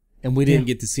 man. And we didn't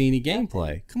get to see any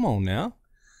gameplay. Come on now.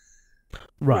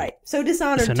 Right. So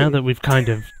Dishonored. So now 2. that we've kind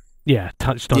of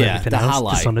touched on Yeah, everything the else,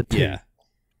 highlight. Dishonored 2. Yeah.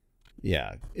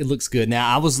 Yeah, it looks good.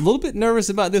 Now, I was a little bit nervous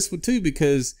about this one, too,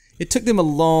 because it took them a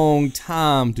long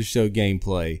time to show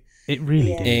gameplay. It really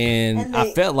Yeah. did. And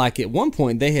I felt like at one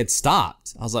point they had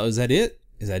stopped. I was like, is that it?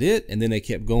 Is that it? And then they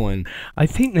kept going. I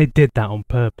think they did that on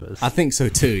purpose. I think so,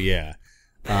 too, yeah.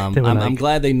 I'm They were like-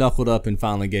 glad they knuckled up and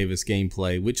finally gave us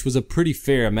gameplay, which was a pretty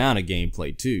fair amount of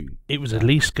gameplay, too. It was at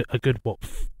least a good,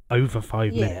 over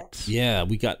 5 Yeah. minutes. Yeah,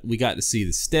 we got to see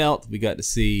the stealth. We got to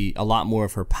see a lot more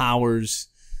of her powers.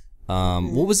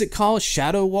 What was it called?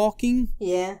 Shadow walking?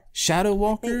 Yeah. Shadow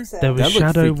walker? think so. There was That looked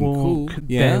Shadow freaking Walk. cool.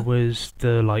 Yeah. There was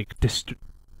the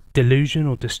delusion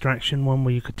or distraction one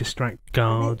where you could distract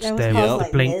guards. That was There called was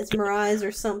like the blink, Mesmerize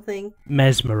or something.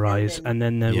 mesmerize, and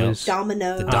then there Yep. was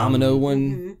Domino. The domino one.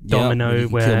 mhm. Yep, Domino, you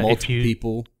can where kill if multiple you-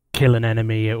 people. kill an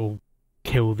enemy, it will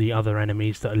kill the other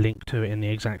enemies that are linked to it in the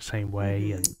exact same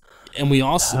way. And we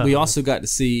also got to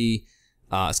see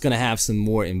it's going to have some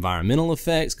more environmental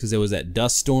effects because there was that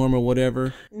dust storm or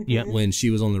whatever Yeah. when she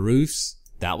was on the roofs.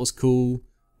 That was cool.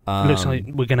 Looks like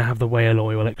we're going to have the whale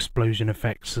oil explosion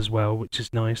effects as well, which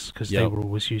is nice because they Yep. were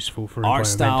always useful for art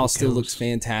environmental style still kills. looks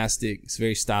fantastic. It's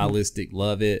very stylistic.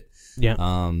 Love it. Yeah.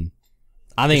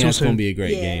 I think It's that's also- going to be a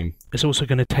great Yeah. game. It's also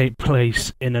going to take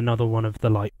place in another one of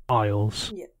the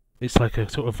isles. Yeah. It's like a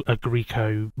sort of a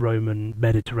Greco-Roman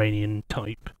Mediterranean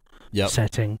type Yep.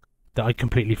 setting that I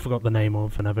completely forgot the name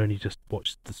of, and I've only just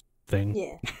watched this thing.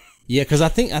 Yeah. Yeah, because I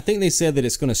think they said that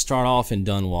it's going to start off in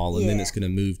Dunwall and then Yeah. it's going to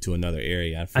move to another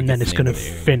area. I And forget then the it's name going to of the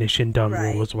area. finish in Dunwall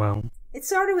Right. as well. It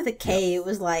started with a K. It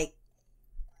was like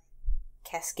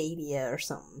Cascadia or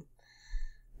something.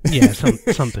 Yeah, something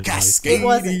like Cascadia. It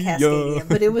wasn't Cascadia,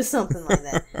 but it was something like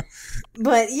that.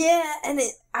 But yeah, and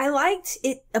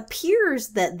it appears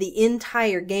that the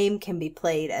entire game can be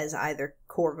played as either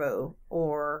Corvo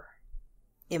or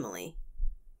Emily.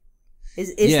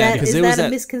 Is Yeah, that because is there was that a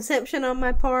that- misconception on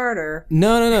my part, or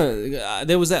No.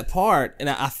 There was that part, and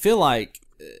I feel like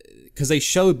because they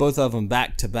showed both of them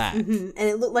back to back, and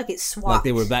it looked like it swapped like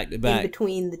they were back to in back,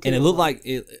 between the two, and it of looked them. like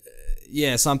it.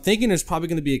 Yeah, so I'm thinking there's probably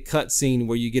going to be a cut scene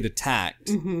where you get attacked,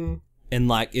 and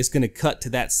like it's going to cut to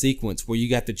that sequence where you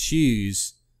got to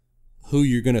choose who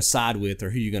you're going to side with or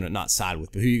who you're going to not side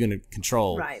with, but who you're going to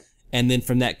control. Right. And then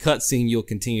from that cut scene, you'll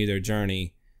continue their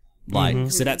journey.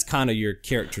 Like, so that's kind of your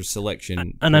character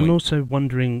selection. And I'm point. also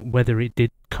wondering whether it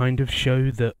did kind of show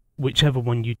that whichever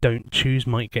one you don't choose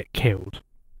might get killed.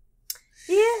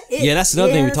 Yeah, that's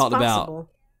another thing we it's talked possible. about.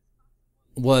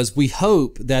 Was we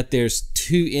hope that there's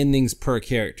 2 endings per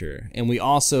character, and we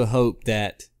also hope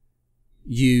that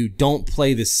you don't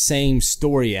play the same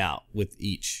story out with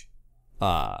each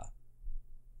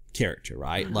character,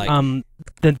 right? Like,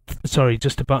 Sorry,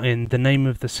 just to butt in, the name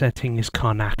of the setting is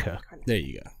Karnaka. there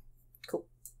you go. Cool.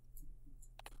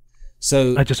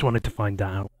 So, I just wanted to find that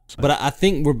out. So. but I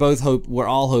think we're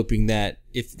all hoping that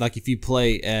if you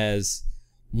play as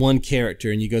one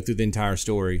character and you go through the entire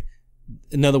story,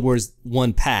 in other words,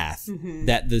 one path,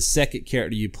 that the second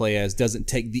character you play as doesn't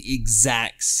take the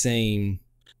exact same.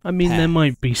 I mean, path. there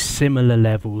might be similar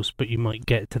levels, but you might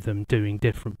get to them doing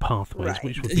different pathways, Right.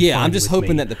 which would be Yeah, fine I'm just with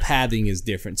hoping me. that the pathing is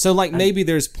different. So, like, maybe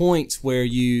there's points where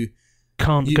you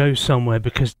can't go somewhere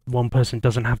because one person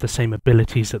doesn't have the same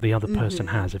abilities that the other person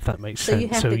has, if that makes So you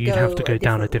sense. have So to you'd have go to go a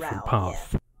down a different different route,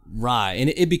 path. right, and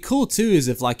it'd be cool too, is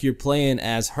if like you're playing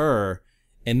as her,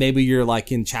 and maybe you're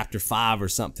like in chapter 5 or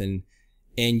something,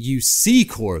 and you see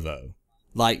Corvo,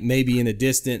 like maybe in a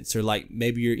distance, or like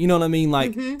maybe you're, you know what I mean?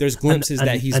 Like there's glimpses And-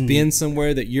 that he's and- been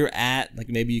somewhere that you're at. Like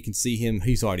maybe you can see him.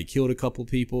 He's already killed a couple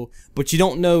people, but you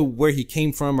don't know where he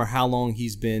came from or how long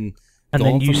he's been And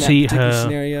gone then you from that see particular her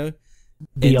scenario.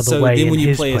 the And other so way then in when you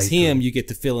his play as him, playthrough. you get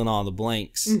to fill in all the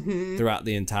blanks throughout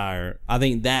the entire. I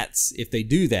think that's, if they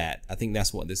do that, I think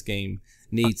that's what this game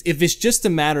needs. If it's just a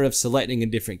matter of selecting a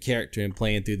different character and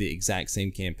playing through the exact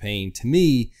same campaign, to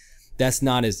me, that's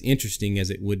not as interesting as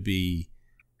it would be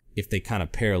if they kind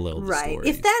of parallel the Right. story.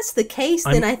 If that's the case,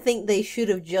 then I think they should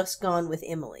have just gone with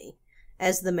Emily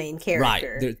as the main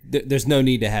character. Right. There's no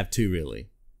need to have two, really.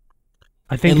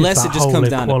 I think Unless it's it that just whole comes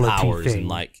down to equality powers thing. and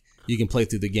like you can play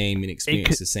through the game and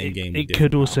experience the same game. with It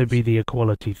different could also powers. be the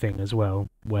equality thing as well,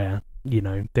 where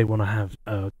they want to have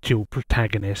a dual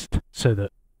protagonist so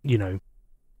that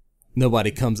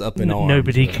Nobody comes up in arms.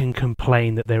 nobody or- can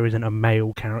complain that there isn't a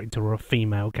male character or a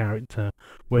female character.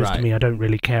 Whereas to Right. me, I don't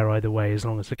really care either way as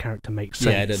long as the character makes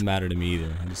sense. Yeah, it doesn't matter to me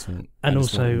either. I just want. And I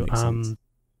just want it also, to make sense.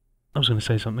 I was going to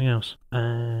say something else.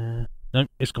 No,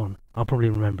 it's gone. I'll probably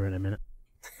remember in a minute.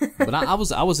 But I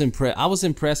was impressed. I was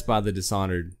impressed by the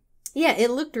Dishonored. Yeah,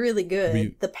 it looked really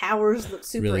good. The powers looked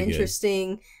super really good.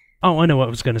 interesting. Oh, I know what I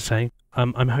was going to say.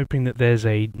 I'm hoping that there's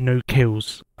a no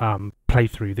kills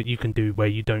playthrough that you can do where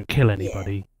you don't kill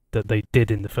anybody that they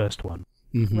did in the first one.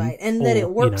 Mhm. Right, and that Or, it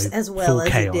works as well full as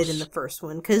it did chaos. in the first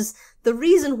one. Because the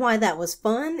reason why that was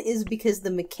fun is because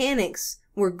the mechanics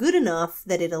were good enough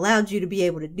that it allowed you to be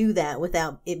able to do that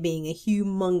without it being a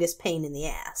humongous pain in the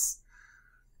ass.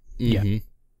 Yeah. Mhm.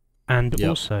 And Yep.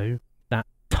 also that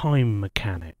time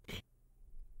mechanic.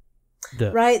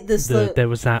 Right, There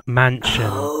was that mansion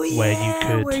where you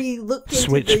could where you looked into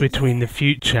switch between the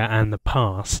future and the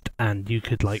past, and you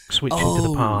could like switch into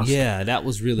the past. yeah, that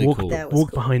was really walk, cool. That was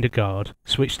walk cool. behind a guard,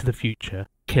 switch to the future,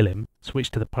 kill him,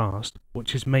 switch to the past,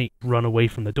 watch his mate run away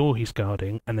from the door he's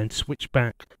guarding, and then switch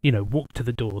back, walk to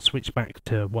the door, switch back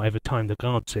to whatever time the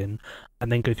guard's in,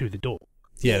 and then go through the door.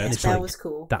 Yeah, that's that cool. was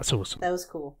cool. That's awesome. That was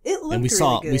cool. It looked And we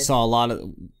really good. saw a lot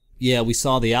of. Yeah, we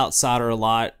saw the Outsider a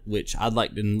lot, which I'd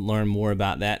like to learn more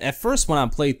about that. At first, when I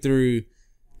played through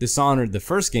Dishonored, the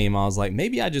first game, I was like,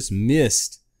 maybe I just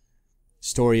missed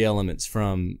story elements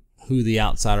from who the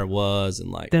Outsider was, and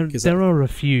like There are a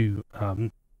few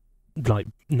like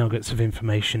nuggets of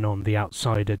information on the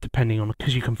Outsider, depending on,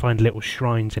 because you can find little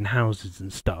shrines in houses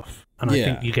and stuff, and I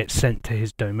think Yeah. you get sent to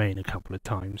his domain a couple of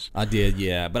times. I did,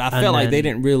 yeah, but I And felt like they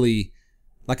then- didn't really.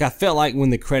 Like, I felt like when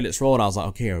the credits rolled, I was like,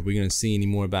 okay, are we going to see any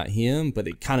more about him? But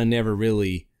it kind of never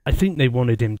really. I think they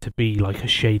wanted him to be like a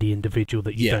shady individual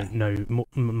that you Yeah. don't know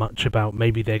much about.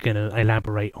 Maybe they're going to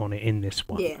elaborate on it in this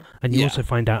one. Yeah. And you Yeah. also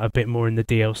find out a bit more in the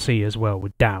DLC as well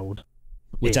with Dowd.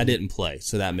 Which I in, didn't play,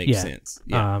 so that makes Yeah. sense.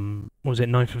 Yeah. What was it,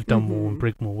 Knife of Dunwall and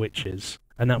Brigmore Witches?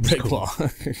 And that was cool.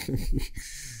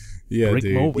 Yeah,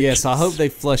 Brigmore dude. Yeah, so I Witches. hope they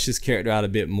flush this character out a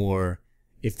bit more.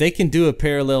 If they can do a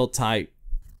parallel type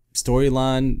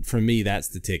storyline, for me, that's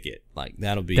the ticket. Like,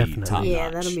 that'll be Definitely. top Yeah,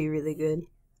 notch. that'll be really good.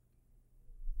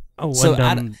 Oh, So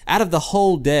and, out of the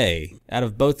whole day, out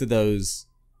of both of those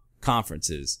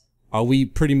conferences, are we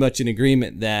pretty much in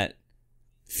agreement that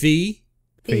Fee,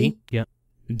 Fee, yeah,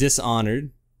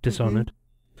 Dishonored, Dishonored.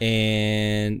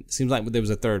 and seems like there was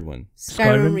a third one.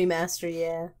 Skyrim Skyrim? Remaster,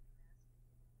 yeah.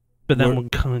 But that We're- one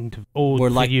kind of, or we're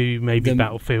for like you, maybe the-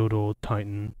 Battlefield or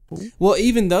Titan. Well,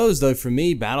 even those, though, for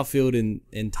me, Battlefield and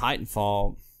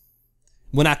Titanfall,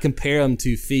 when I compare them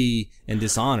to Fee and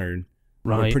Dishonored,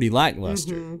 were Right. pretty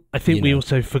lackluster. Mhm. I think you we know.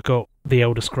 also forgot the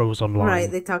Elder Scrolls Online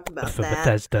Right, they talked about for that.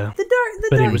 Bethesda. The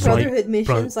But it Dark was like Brotherhood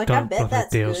missions, like I Dark bet Brotherhood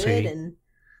that's DLC. good, and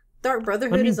Dark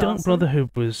Brotherhood I mean, is Dark awesome. Brotherhood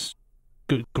was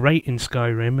good, great in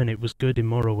Skyrim, and it was good in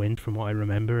Morrowind, from what I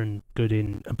remember, and good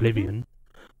in Oblivion.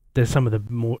 There's some of the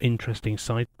more interesting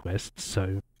side quests,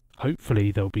 so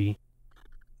hopefully there'll be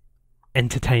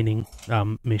entertaining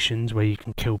missions where you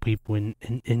can kill people in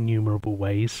innumerable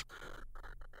ways.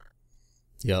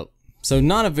 Yep. So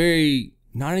not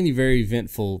any very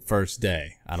eventful first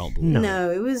day, I don't believe.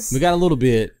 No, it was. We got a little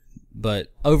bit,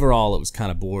 but overall it was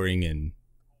kind of boring, and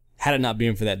had it not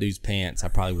been for that dude's pants, I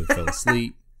probably would have fell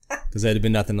asleep because there'd have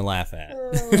been nothing to laugh at.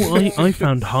 Well, I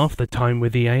found half the time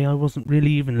with EA I wasn't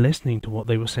really even listening to what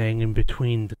they were saying in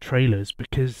between the trailers,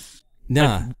 because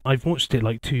Nah. I've watched it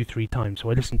like 2-3 times,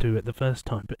 so I listened to it the first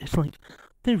time, but it's like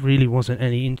there really wasn't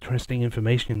any interesting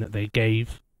information that they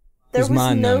gave. There was was no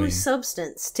mind-numbing.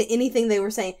 substance to anything they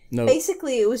were saying. No.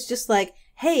 Basically, it was just like,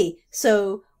 hey,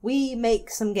 so we make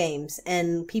some games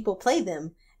and people play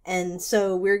them. And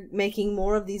so we're making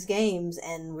more of these games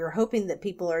and we're hoping that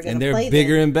people are going And to they're play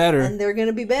bigger them. and better. And they're going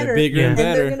to be better. They're bigger Yeah. and And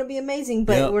they're better. going to be amazing.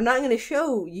 But Yep. we're not going to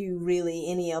show you really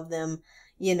any of them,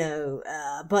 you know,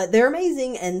 but they're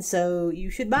amazing, and so you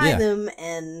should buy them.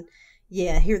 And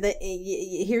yeah, here's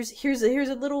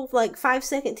a little like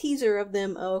 5-second teaser of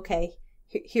them. Oh, okay,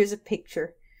 here's a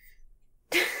picture.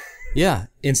 Yeah,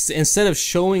 instead of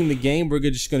showing the game, we're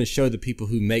just going to show the people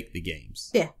who make the games.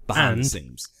 Yeah, behind the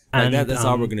scenes. Like that's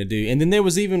all we're going to do. And then there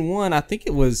was even one, I think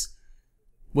it was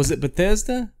it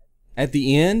Bethesda at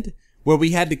the end where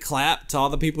we had to clap to all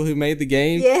the people who made the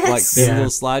game? Yes. Like their little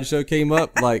slideshow came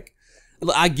up. Like,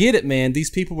 I get it, man.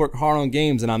 These people work hard on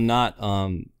games, and I'm not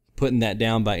putting that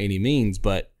down by any means,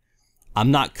 but I'm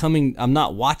not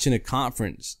watching a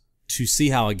conference to see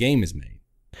how a game is made.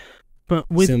 But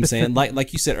with see what I'm saying?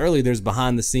 Like you said earlier, there's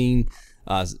behind the scenes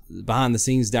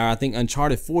there. I think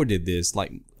Uncharted 4 did this,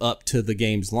 like up to the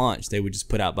game's launch. They would just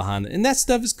put out and that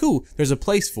stuff is cool. There's a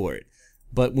place for it.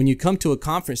 But when you come to a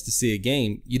conference to see a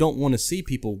game, you don't want to see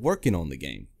people working on the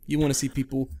game. You want to see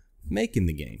people making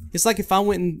the game. It's like if I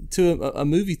went into a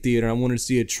movie theater and I wanted to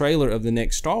see a trailer of the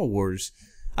next Star Wars,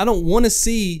 I don't want to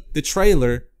see the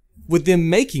trailer with them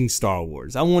making Star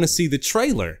Wars. I want to see the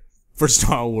trailer for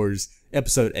Star Wars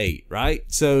Episode 8, right?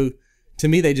 So to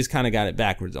me, they just kind of got it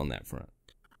backwards on that front.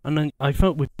 And I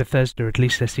felt with Bethesda, at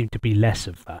least there seemed to be less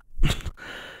of that.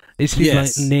 It seemed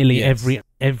like nearly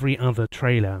every other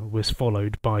trailer was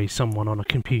followed by someone on a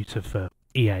computer for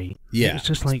EA. Yeah, it's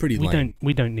just like we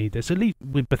don't need this. At least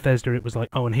with Bethesda, it was like,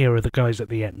 oh, and here are the guys at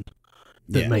the end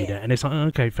that made it, and it's like,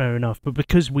 okay, fair enough. But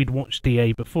because we'd watched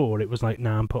EA before, it was like,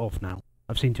 nah, I'm put off now.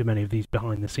 I've seen too many of these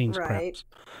behind the scenes craps.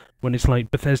 When it's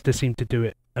like Bethesda seemed to do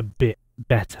it a bit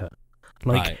better.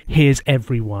 Like, here's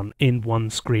everyone in one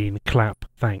screen, clap,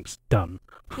 thanks, done.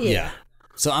 Yeah.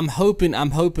 So I'm hoping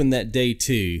that day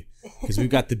 2, because we've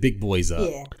got the big boys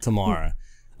up tomorrow.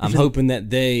 I'm hoping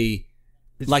that they,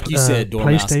 like you said,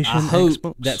 Dormouse, I hope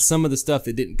Xbox? That some of the stuff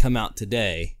that didn't come out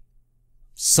today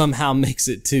somehow makes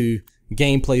it to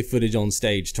gameplay footage on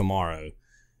stage tomorrow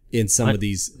in some of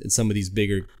these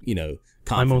bigger, conferences.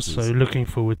 I'm also looking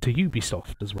forward to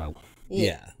Ubisoft as well.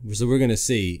 Yeah. So we're gonna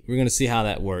see how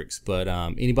that works. But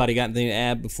anybody got anything to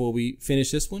add before we finish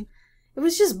this one? It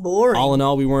was just boring. All in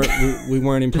all, we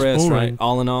weren't impressed, right?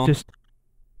 All in all, just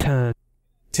 10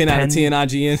 out of 10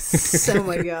 IGN. Oh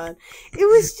my god, it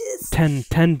was just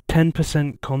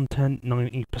 10% content,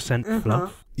 90%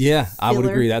 fluff. Yeah, I would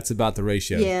agree. That's about the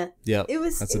ratio. Yeah, yep.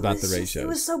 That's about the ratio. It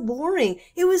was so boring.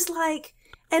 It was like,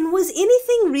 and was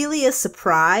anything really a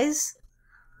surprise?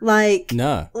 Like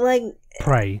no, like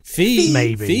Prey.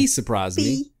 Maybe. Fee surprised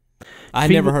me. I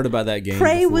never heard about that game.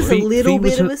 Prey before. was a little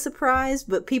bit of a surprise,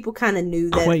 but people kind of knew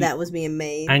that was being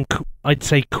made. And I'd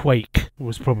say Quake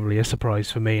was probably a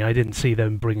surprise for me. I didn't see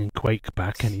them bringing Quake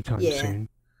back anytime soon.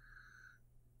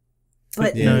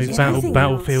 But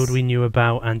Battlefield we knew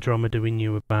about, Andromeda we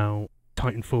knew about,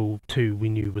 Titanfall 2 we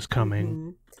knew was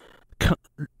coming.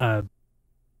 The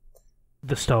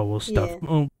Star Wars stuff.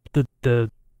 Well,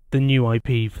 the new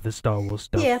IP for the Star Wars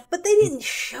stuff. Yeah, but they didn't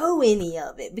show any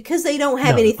of it because they don't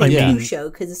have anything to show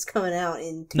because it's coming out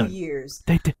in 2 years.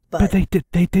 They did, but they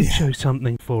did show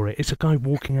something for it. It's a guy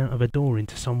walking out of a door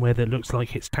into somewhere that looks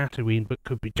like it's Tatooine but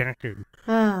could be Jakku.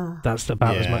 That's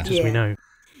about as much as we know.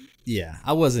 Yeah,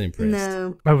 I wasn't impressed.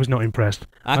 No. I was not impressed.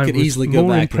 I could easily go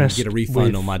back and get a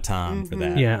refund on my time for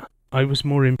that. Yeah, I was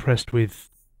more impressed with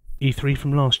E3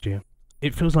 from last year.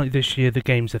 It feels like this year the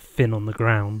games are thin on the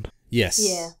ground. Yes.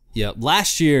 Yeah.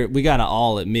 Last year, we gotta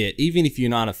all admit, even if you're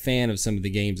not a fan of some of the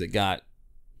games that got,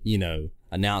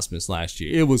 announcements last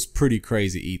year, it was pretty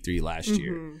crazy E3 last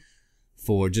year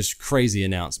for just crazy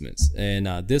announcements.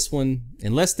 And this one,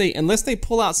 unless they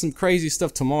pull out some crazy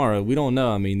stuff tomorrow, we don't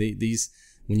know. I mean, these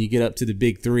when you get up to the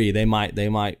big 3, they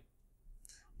might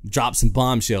drop some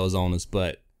bombshells on us.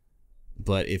 But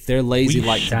if they're lazy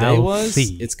like today was,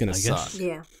 it's gonna suck.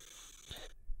 Yeah.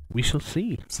 We shall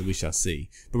see. So we shall see.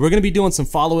 But we're going to be doing some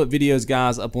follow-up videos,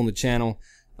 guys, up on the channel.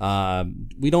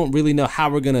 We don't really know how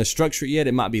we're going to structure it yet.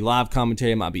 It might be live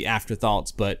commentary. It might be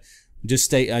afterthoughts. But just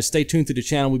stay tuned to the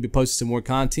channel. We'll be posting some more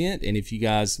content. And if you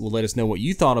guys will let us know what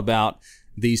you thought about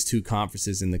these 2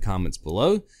 conferences in the comments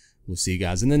below, we'll see you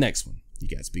guys in the next one. You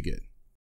guys be good.